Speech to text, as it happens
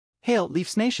Hail,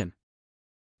 Leafs Nation!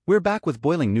 We're back with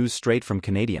boiling news straight from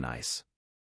Canadian ice.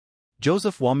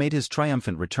 Joseph Woll made his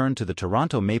triumphant return to the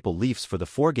Toronto Maple Leafs for the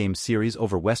 4-game series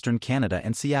over Western Canada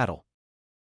and Seattle.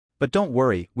 But don't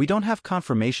worry, we don't have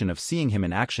confirmation of seeing him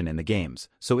in action in the games,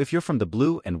 so if you're from the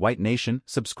Blue and White Nation,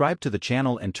 subscribe to the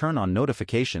channel and turn on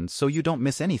notifications so you don't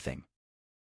miss anything.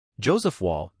 Joseph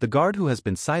Woll, the guard who has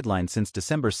been sidelined since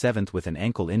December 7th with an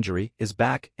ankle injury, is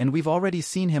back, and we've already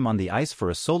seen him on the ice for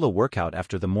a solo workout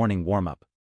after the morning warm-up.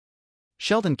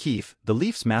 Sheldon Keefe, the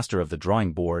Leafs' master of the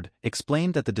drawing board,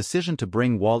 explained that the decision to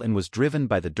bring Woll in was driven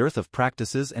by the dearth of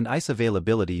practices and ice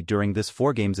availability during this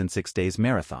 4 games in 6 days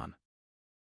marathon.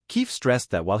 Keefe stressed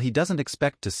that while he doesn't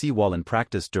expect to see Woll in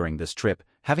practice during this trip,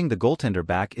 having the goaltender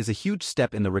back is a huge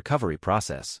step in the recovery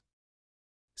process.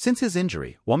 Since his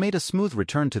injury, Woll made a smooth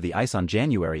return to the ice on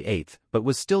January 8, but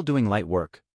was still doing light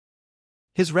work.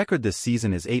 His record this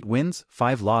season is 8 wins,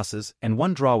 5 losses, and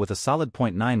 1 draw with a solid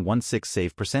 .916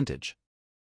 save percentage.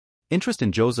 Interest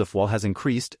in Joseph Woll has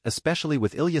increased, especially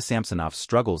with Ilya Samsonov's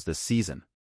struggles this season.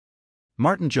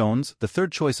 Martin Jones, the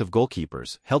third choice of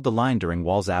goalkeepers, held the line during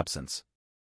Woll's absence.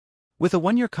 With a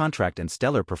 1-year contract and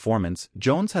stellar performance,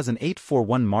 Jones has an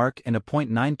 .841 mark and a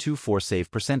 .924 save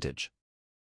percentage.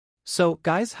 So,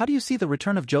 guys, how do you see the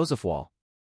return of Joseph Woll?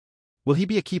 Will he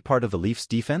be a key part of the Leafs'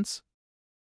 defense?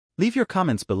 Leave your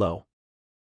comments below.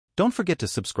 Don't forget to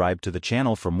subscribe to the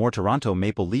channel for more Toronto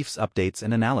Maple Leafs updates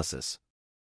and analysis.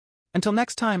 Until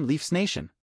next time, Leafs Nation.